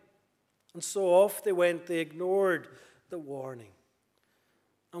time. And so off they went. They ignored the warning.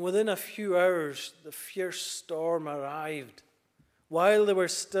 And within a few hours, the fierce storm arrived while they were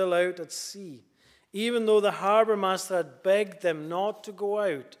still out at sea. Even though the harbour master had begged them not to go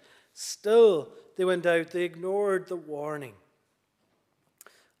out, still they went out. They ignored the warning.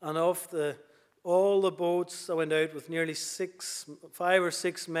 And of all the boats that went out with nearly 5 or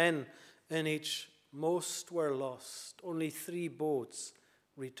 6 men in each, most were lost. Only 3 boats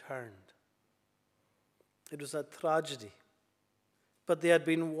returned. It was a tragedy, but they had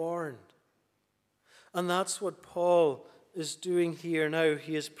been warned. And that's what Paul is doing here now.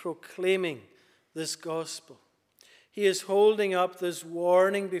 He is proclaiming this gospel. He is holding up this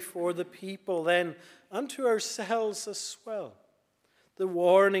warning before the people then, and to ourselves as well. The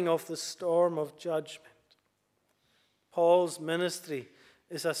warning of the storm of judgment. Paul's ministry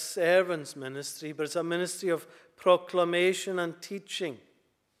is a servant's ministry, but it's a ministry of proclamation and teaching.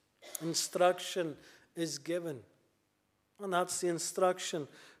 Instruction is given. And that's the instruction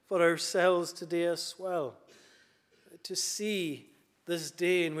for ourselves today as well. To see this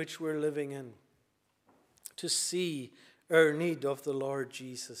day in which we're living in. To see our need of the Lord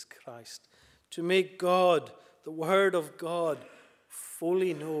Jesus Christ. To make God, the Word of God,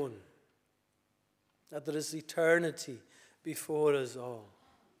 fully known. That there is eternity before us all.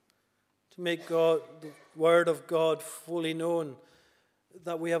 To make God, the Word of God, fully known.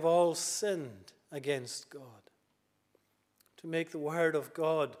 That we have all sinned against God. To make the Word of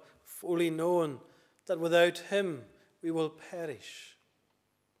God fully known that without Him we will perish.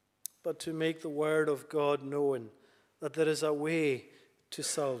 But to make the Word of God known that there is a way to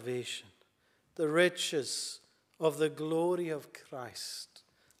salvation. The riches of the glory of Christ.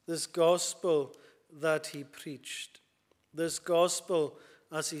 This gospel that He preached. This gospel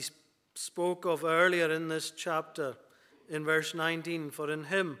as He spoke of earlier in this chapter in verse 19. For in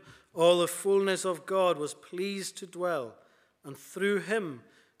Him all the fullness of God was pleased to dwell, and through Him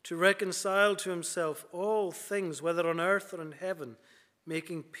to reconcile to Himself all things, whether on earth or in heaven,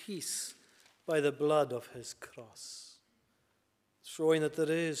 making peace by the blood of His cross. Showing that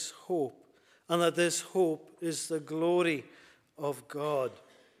there is hope, and that this hope is the glory of God,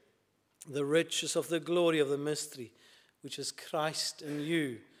 the riches of the glory of the mystery, which is Christ in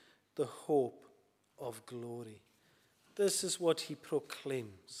you, the hope of glory. This is what he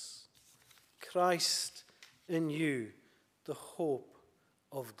proclaims. Christ in you, the hope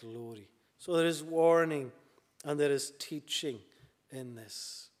of glory. So there is warning and there is teaching in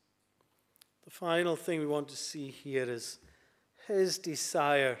this. The final thing we want to see here is his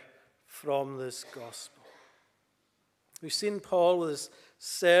desire from this gospel. We've seen Paul with his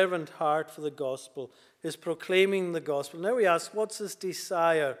servant heart for the gospel, his proclaiming the gospel. Now we ask, what's his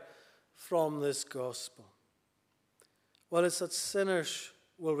desire from this gospel? Well, it's that sinners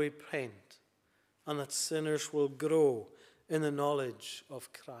will repent and that sinners will grow in the knowledge of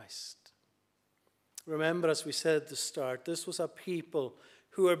Christ. Remember, as we said at the start, this was a people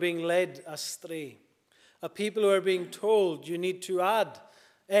who are being led astray. A people who are being told you need to add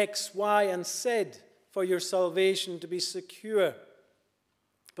X, Y, and Z for your salvation to be secure.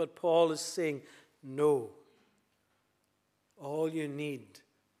 But Paul is saying, no. All you need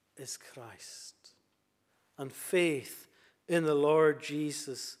is Christ and faith in the Lord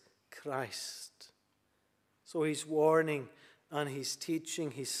Jesus Christ. So he's warning and he's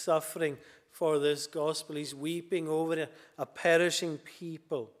teaching, he's suffering for this gospel. He's weeping over a perishing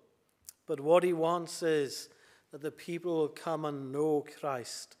people. But what he wants is that the people will come and know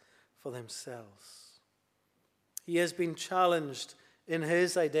Christ for themselves. He has been challenged in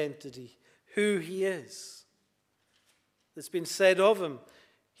his identity, who he is. It's been said of him,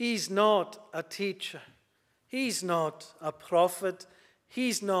 he's not a teacher. He's not a prophet.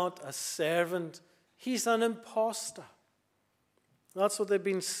 He's not a servant. He's an impostor. That's what they've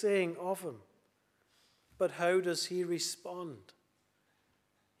been saying of him. But how does he respond?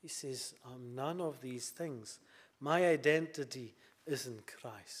 He says, I'm none of these things. My identity is in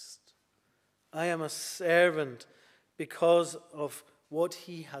Christ. I am a servant because of what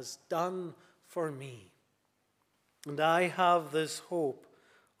he has done for me. And I have this hope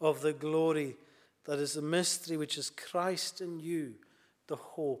of the glory that is a mystery, which is Christ in you, the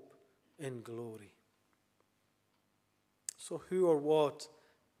hope in glory. So who or what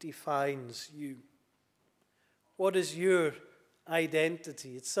defines you? What is your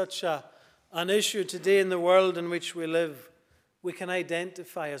identity? It's such an issue today in the world in which we live. We can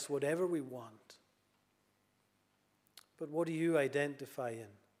identify as whatever we want. But what do you identify in?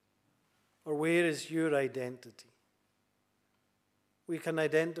 Or where is your identity? We can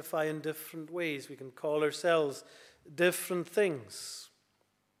identify in different ways. We can call ourselves different things.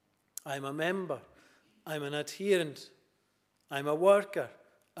 I'm a member. I'm an adherent. I'm a worker.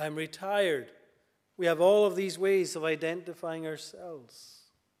 I'm retired. We have all of these ways of identifying ourselves.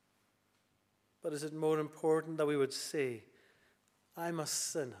 But is it more important that we would say, I'm a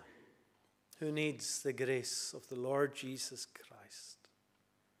sinner who needs the grace of the Lord Jesus Christ?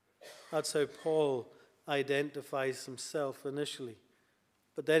 That's how Paul identifies himself initially.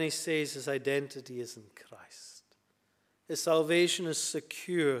 But then he says his identity is in Christ. His salvation is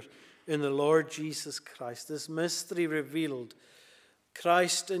secure in the Lord Jesus Christ. This mystery revealed,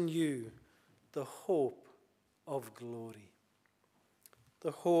 Christ in you, the hope of glory.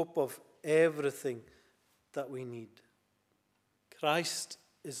 The hope of everything that we need. Christ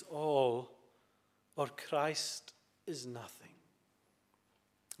is all, or Christ is nothing.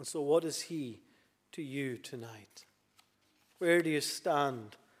 And so what is he to you tonight? Where do you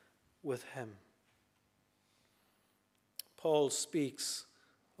stand with him? Paul speaks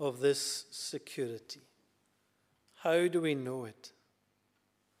of this security. How do we know it?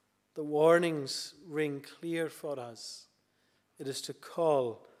 The warnings ring clear for us. It is to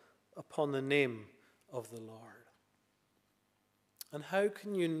call upon the name of the Lord. And how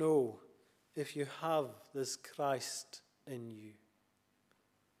can you know if you have this Christ in you?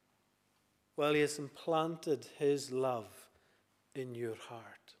 Well, he has implanted his love in your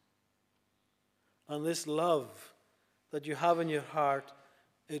heart. And this love that you have in your heart,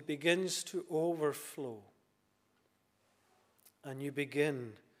 it begins to overflow. And you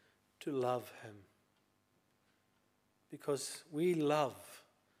begin to love him. Because we love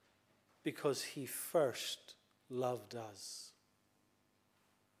because he first loved us.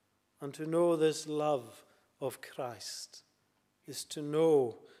 And to know this love of Christ is to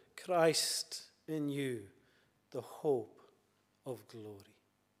know Christ in you, the hope of glory.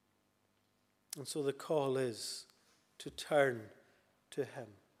 And so the call is to turn to him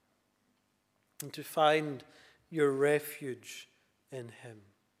and to find your refuge in him.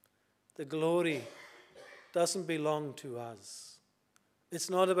 The glory doesn't belong to us. It's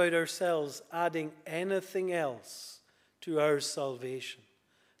not about ourselves adding anything else to our salvation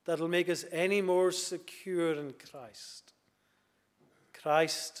that'll make us any more secure in Christ.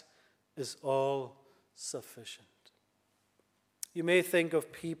 Christ is all sufficient. You may think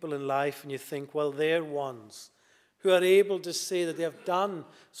of people in life and you think, well, they're ones who are able to say that they have done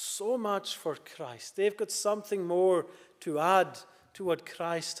so much for Christ. They've got something more to add to what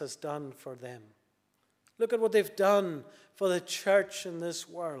Christ has done for them. Look at what they've done for the church in this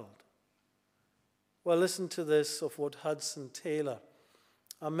world. Well, listen to this of what Hudson Taylor,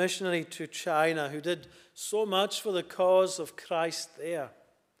 a missionary to China who did so much for the cause of Christ there.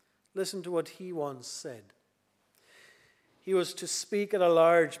 Listen to what he once said. He was to speak at a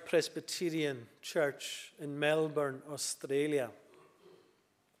large Presbyterian church in Melbourne, Australia.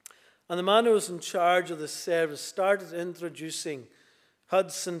 And the man who was in charge of the service started introducing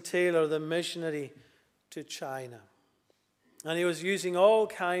Hudson Taylor, the missionary to China. And he was using all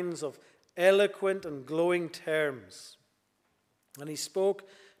kinds of eloquent and glowing terms. And he spoke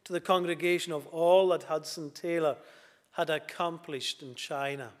to the congregation of all that Hudson Taylor had accomplished in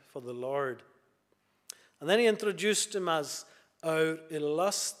China for the Lord. And then he introduced him as our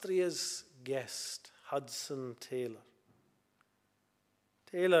illustrious guest, Hudson Taylor.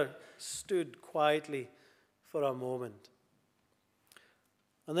 Taylor stood quietly for a moment.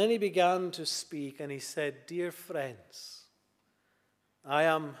 And then he began to speak and he said, "Dear friends, I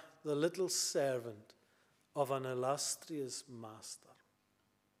am the little servant of an illustrious master."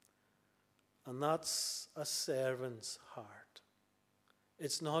 And that's a servant's heart.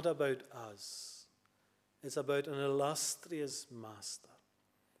 It's not about us. It's about an illustrious master.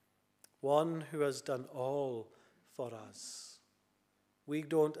 One who has done all for us. We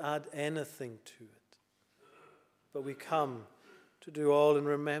don't add anything to it. But we come to do all in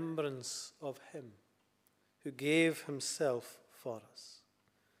remembrance of him who gave himself for us.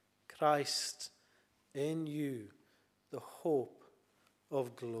 Christ in you, the hope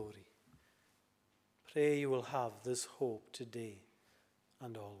of glory. Pray you will have this hope today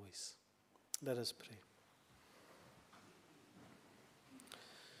and always. Let us pray.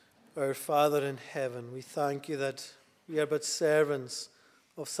 Our Father in heaven, we thank you that we are but servants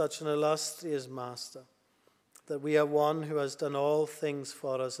of such an illustrious Master, that we have one who has done all things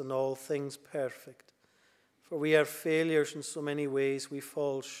for us and all things perfect. For we are failures in so many ways, we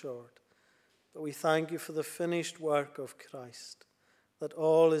fall short. But we thank you for the finished work of Christ, that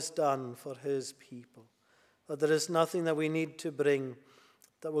all is done for his people, that there is nothing that we need to bring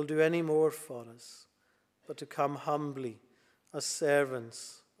that will do any more for us, but to come humbly as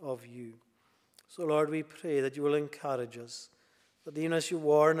servants of you. So, Lord, we pray that you will encourage us, that even as you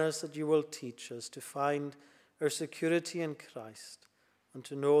warn us, that you will teach us to find our security in Christ and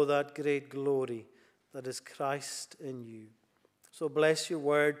to know that great glory that is Christ in you. So bless your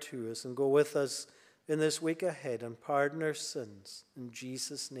word to us and go with us in this week ahead and pardon our sins. In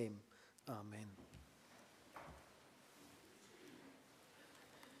Jesus' name, amen.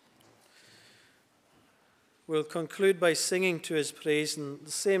 We'll conclude by singing to his praise in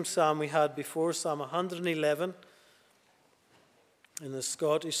the same psalm we had before, Psalm 111, in the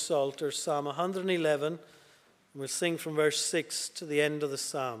Scottish Psalter, Psalm 111. We'll sing from verse 6 to the end of the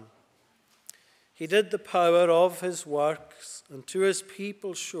psalm. He did the power of his works, and to his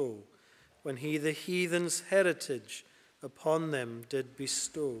people show, when he the heathen's heritage upon them did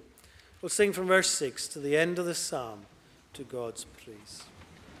bestow. We'll sing from verse 6 to the end of the psalm, to God's praise.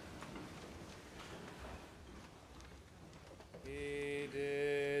 He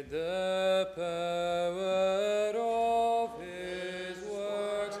did the power of his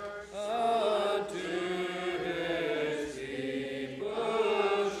works unto his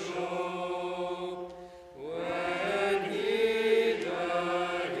people show, when he the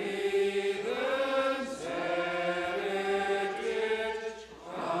heathen's heritage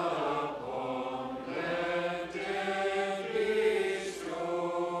upon them did bestow.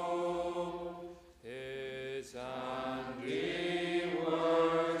 His angry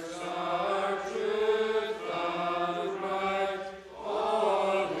works are truth and right,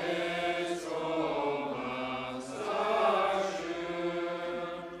 all his commands are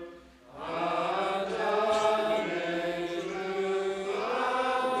sure, and damage true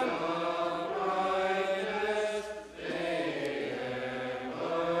and uprightness they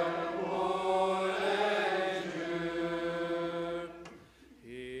evermore endure.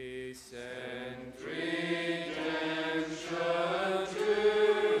 He sent redemption to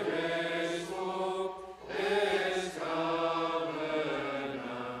his folk, his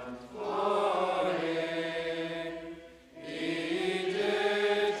covenant following. He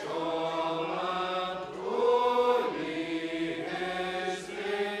did come and holy his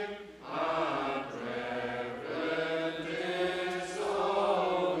name, and reverend his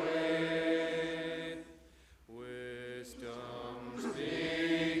always. Wisdom's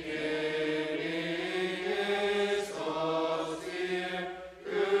beginning is austere,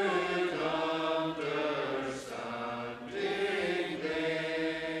 good understanding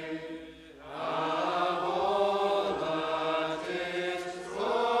they have all that is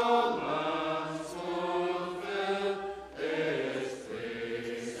romance fulfilled. This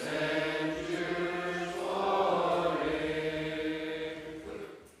place endures forever.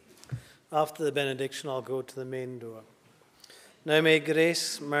 After the benediction, I'll go to the main door. Now may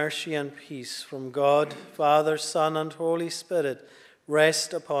grace, mercy, and peace from God, Father, Son, and Holy Spirit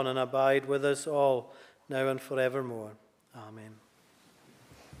rest upon and abide with us all, now and forevermore. Amen.